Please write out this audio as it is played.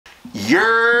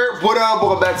What up?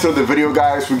 Welcome back to the video,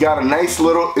 guys. We got a nice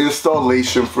little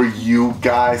installation for you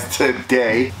guys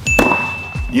today.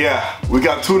 Yeah, we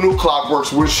got two new Klock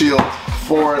Werks windshield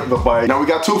for the bike. Now we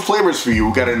got two flavors for you.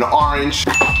 We got an orange.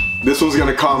 This one's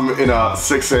gonna come in a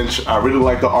 6-inch. I really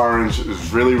like the orange.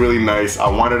 It's really, really nice. I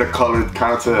wanted a color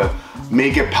kind of to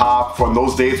make it pop from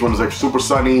those days when it's like super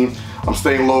sunny. I'm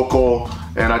staying local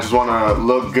and I just wanna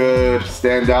look good,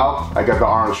 stand out. I got the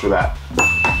orange for that.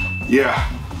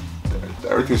 Yeah,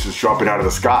 everything's just dropping out of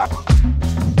the sky.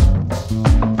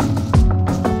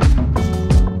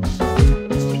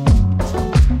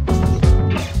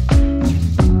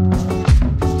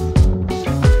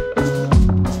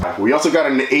 We also got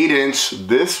an 8-inch.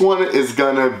 This one is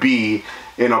gonna be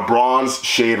in a bronze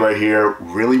shade right here.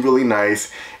 Really, really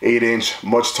nice. 8-inch,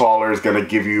 much taller, is gonna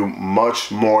give you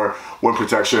much more wind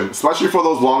protection, especially for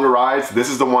those longer rides. This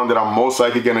is the one that I'm most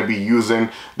likely gonna be using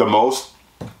the most.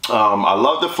 I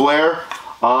love the flare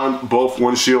on both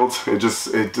windshields. It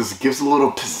just gives a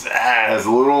little pizzazz,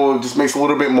 it just makes it a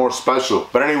little bit more special.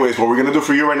 But anyways, what we're gonna do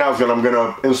for you right now is I'm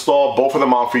gonna install both of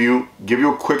them on for you, give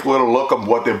you a quick little look of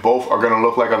what they both are gonna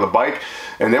look like on the bike,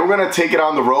 and then we're gonna take it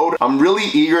on the road. I'm really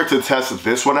eager to test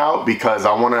this one out because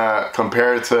I wanna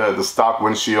compare it to the stock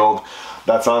windshield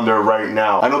that's on there right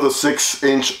now. I know the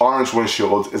 6-inch orange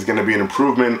windshield is gonna be an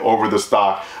improvement over the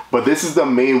stock, but this is the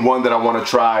main one that I wanna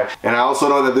try. And I also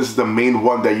know that this is the main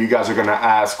one that you guys are gonna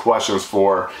ask questions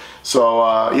for. So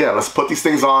yeah, let's put these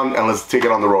things on and let's take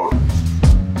it on the road.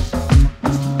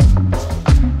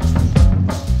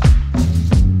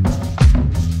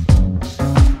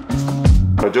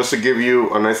 But just to give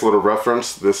you a nice little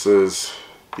reference, this is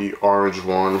the orange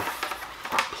one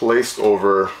placed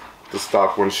over the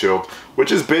stock windshield,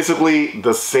 which is basically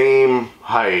the same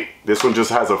height. This one just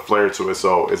has a flare to it.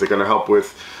 So is it gonna help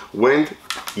with wind?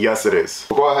 Yes, it is.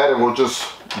 We'll go ahead and we'll just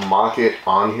mock it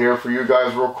on here for you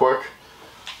guys real quick,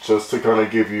 just to kind of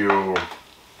give you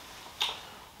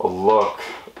a look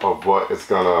of what it's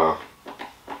gonna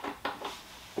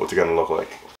look like.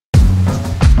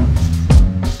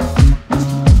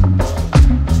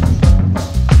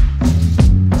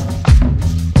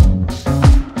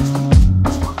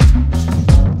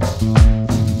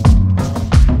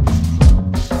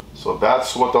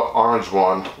 That's what the orange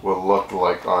one will look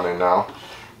like on it now.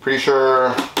 Pretty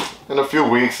sure in a few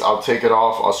weeks I'll take it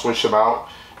off, I'll switch them out,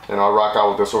 and I'll rock out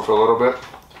with this one for a little bit.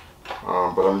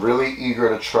 But I'm really eager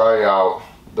to try out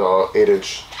the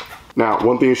 8-inch. Now,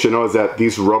 one thing you should know is that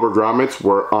these rubber grommets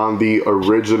were on the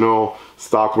original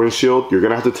stock windshield. You're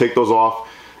gonna have to take those off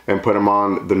and put them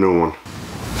on the new one.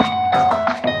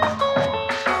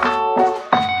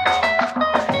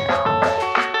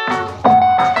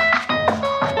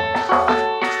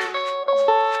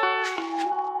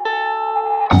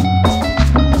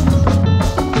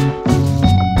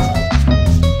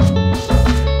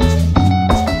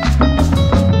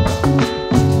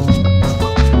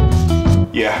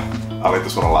 I like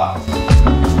this one a lot.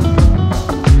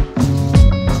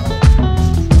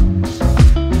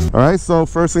 Alright, so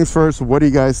first things first, what do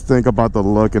you guys think about the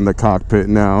look in the cockpit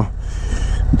now?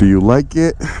 Do you like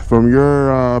it from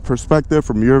your perspective,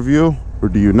 from your view, or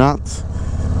do you not?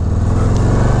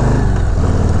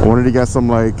 I wanted to get some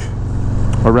like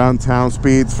around town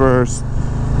speeds first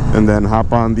and then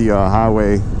hop on the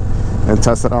highway and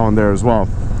test it out on there as well.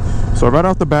 So right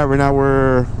off the bat right now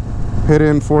we're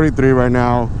hitting 43 right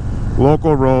now.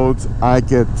 Local roads, I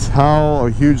could tell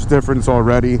a huge difference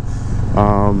already.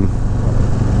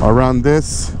 Around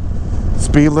this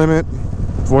speed limit,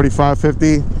 45,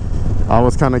 50, I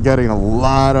was kind of getting a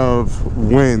lot of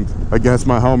wind against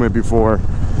my helmet before.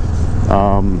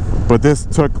 But this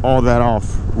took all that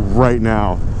off right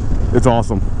now. It's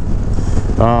awesome.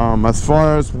 As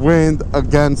far as wind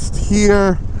against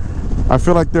here, I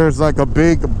feel like there's like a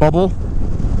big bubble.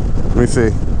 Let me see.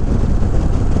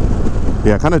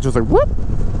 Yeah, kind of just like whoop,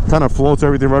 kind of floats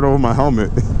everything right over my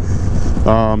helmet.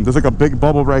 There's like a big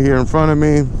bubble right here in front of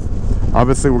me.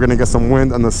 Obviously we're gonna get some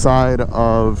wind on the side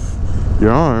of your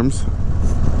arms,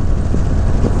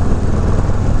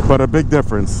 but a big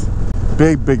difference,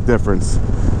 big difference.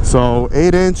 So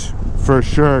 8-inch for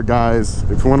sure, guys.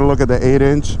 If you want to look at the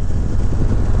 8-inch,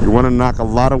 you want to knock a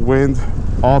lot of wind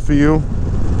off of you,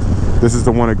 this is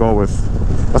the one to go with.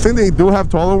 I think they do have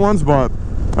taller ones, but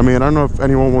I mean, I don't know if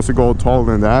anyone wants to go taller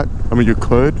than that. I mean, you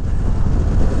could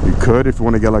if you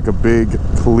want to get like a big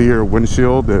clear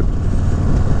windshield that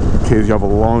in case you have a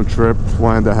long trip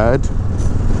planned ahead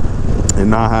and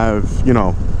not have, you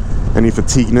know, any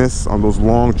fatigueness on those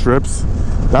long trips.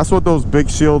 That's what those big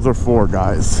shields are for,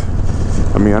 guys.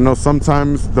 I mean, I know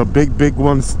sometimes the big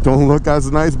ones don't look as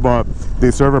nice, but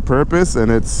they serve a purpose, and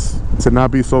it's to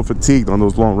not be so fatigued on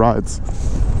those long rides,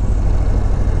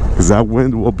 because that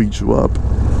wind will beat you up.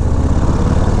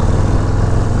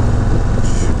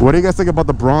 What do you guys think about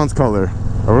the bronze color?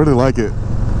 I really like it.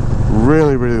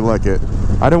 Really like it.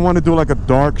 I didn't want to do like a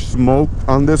dark smoke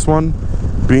on this one,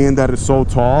 being that it's so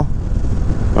tall.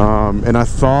 And I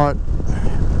thought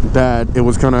that it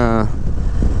was gonna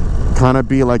kind of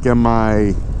be like in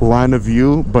my line of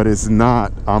view, but it's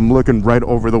not. I'm looking right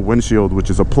over the windshield, which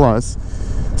is a plus.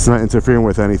 It's not interfering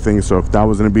with anything. So if that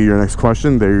was going to be your next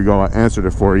question, there you go, I answered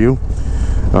it for you.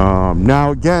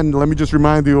 Now again, let me just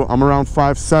remind you, I'm around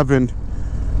 5'7",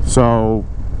 so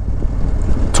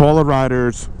taller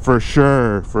riders for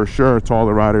sure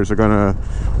taller riders are gonna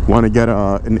want to get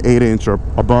an 8-inch or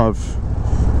above.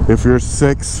 If you're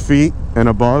 6 feet and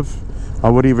above, I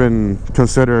would even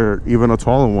consider even a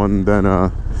taller one than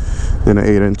an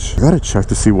 8-inch. I gotta check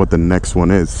to see what the next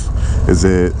one is. Is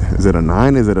it a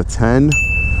 9? Is it a 10?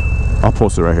 I'll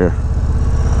post it right here.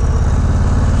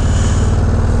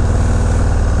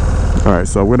 All right,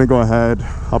 so we're gonna go ahead,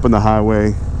 up in the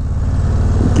highway,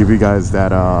 give you guys that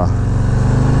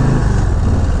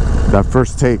that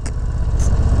first take.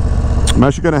 I'm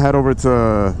actually gonna head over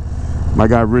to my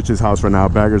guy Rich's house right now,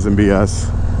 Baggers and BS.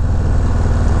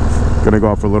 Gonna go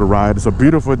out for a little ride. It's a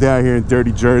beautiful day out here in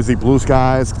dirty Jersey. Blue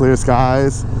skies, clear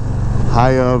skies.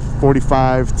 High of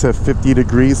 45 to 50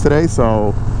 degrees today,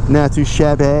 so not too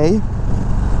shabby.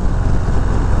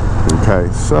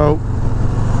 Okay, so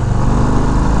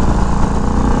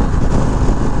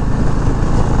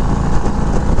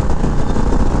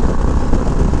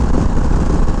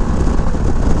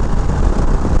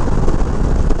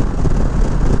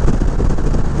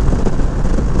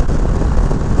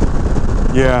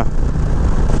yeah,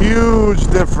 huge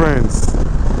difference.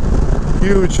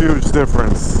 Huge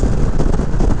difference.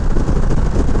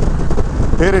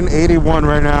 Hitting 81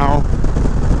 right now,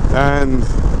 and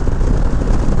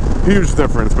huge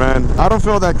difference, man. I don't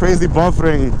feel that crazy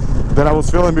buffering that I was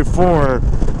feeling before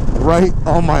right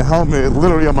on my helmet,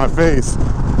 literally on my face.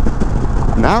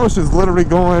 Now it's just literally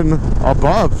going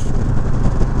above,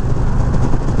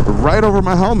 right over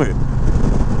my helmet.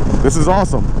 This is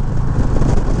awesome.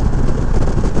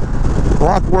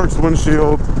 Klock Werks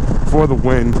windshield for the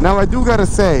win. Now I do gotta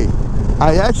say,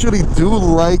 I actually do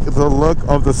like the look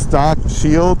of the stock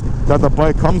shield that the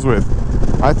bike comes with.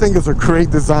 I think it's a great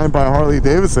design by Harley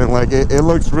Davidson. Like it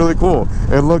looks really cool.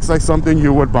 It looks like something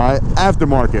you would buy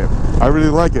aftermarket. I really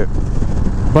like it.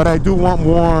 But I do want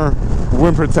more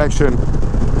wind protection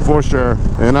for sure.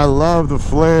 And I love the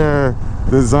flare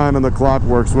design on the Klock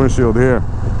Werks windshield here.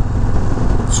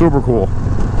 Super cool.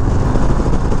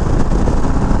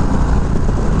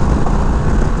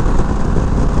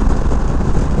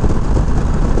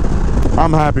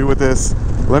 I'm happy with this.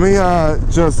 Let me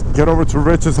just get over to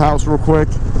Rich's house real quick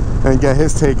and get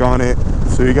his take on it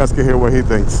so you guys can hear what he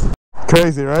thinks.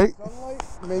 Crazy, right? Sunlight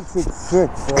makes it sick.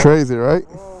 So. Crazy, right?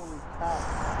 Holy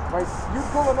cow. Like, you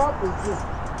pulling up is just,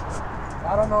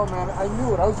 I don't know, man. I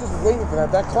knew it. I was just waiting for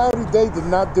that. That cloudy day did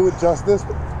not do it justice.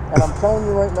 And I'm telling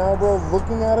you right now, bro,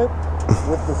 looking at it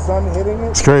with the sun hitting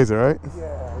it. It's crazy, right?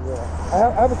 Yeah.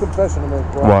 I have a confession to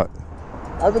make, bro. What?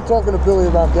 I've been talking to Billy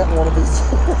about getting one of these.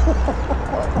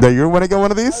 That you want to get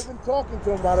one of these? I've been talking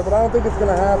to him about it, but I don't think it's going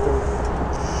to happen.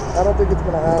 I don't think it's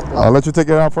going to happen. I'll let you take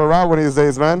it out for a ride one of these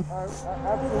days, man.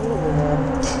 Absolutely,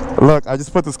 man. Look, I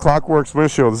just put this Klock Werks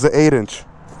windshield. This is an 8-inch.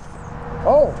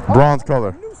 Oh. Bronze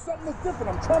color. I knew something was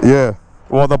different. I'm trying to... Yeah.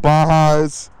 Well, the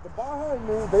Bajas. The Baja I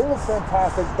knew. They look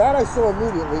fantastic. That I saw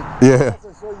immediately. Yeah.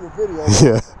 I saw your video.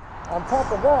 Yeah. On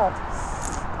top of that,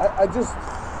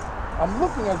 I'm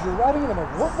looking as you're riding it, I'm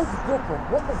like, what looks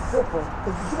different? What looks different?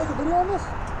 Did you make a video on this?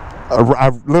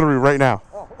 I've literally right now.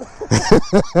 Oh.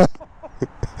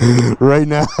 Right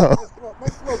now.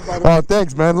 Nice smoke, by the way. Oh,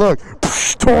 thanks, man. Look.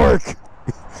 Torque.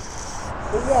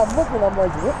 But yeah, I'm looking, I'm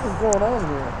like, what is going on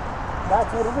here?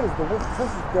 That's what it is. The wind,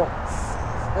 this is dope.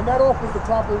 And that offers the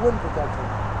proper wind protection.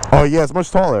 Oh, yeah, it's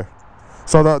much taller.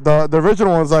 So the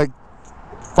original one's like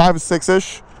 5 or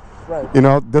 6-ish. Right. You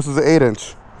know, this was an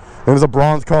 8-inch. It was a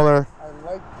bronze color. I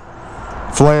like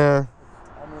flare.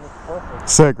 I mean, it's perfect.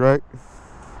 Sick, right?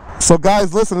 So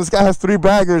guys, listen, this guy has 3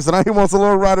 baggers and he wants a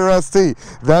Low Rider ST.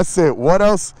 That's it. What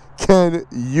else can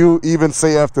you even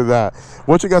say after that?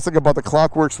 What you guys think about the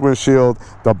Klock Werks windshield,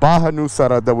 the Baja new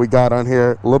setup that we got on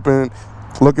here, looking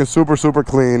super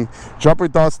clean? Drop your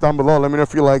thoughts down below. Let me know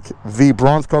if you like the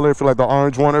bronze color, if you like the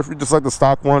orange one, or if you just like the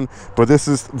stock one. But this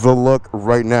is the look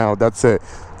right now. That's it.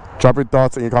 Drop your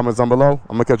thoughts and your comments down below.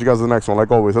 I'm gonna catch you guys in the next one. Like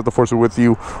always, let the force be with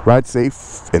you. Ride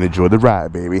safe and enjoy the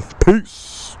ride, baby.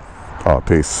 Peace. Oh,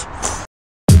 peace.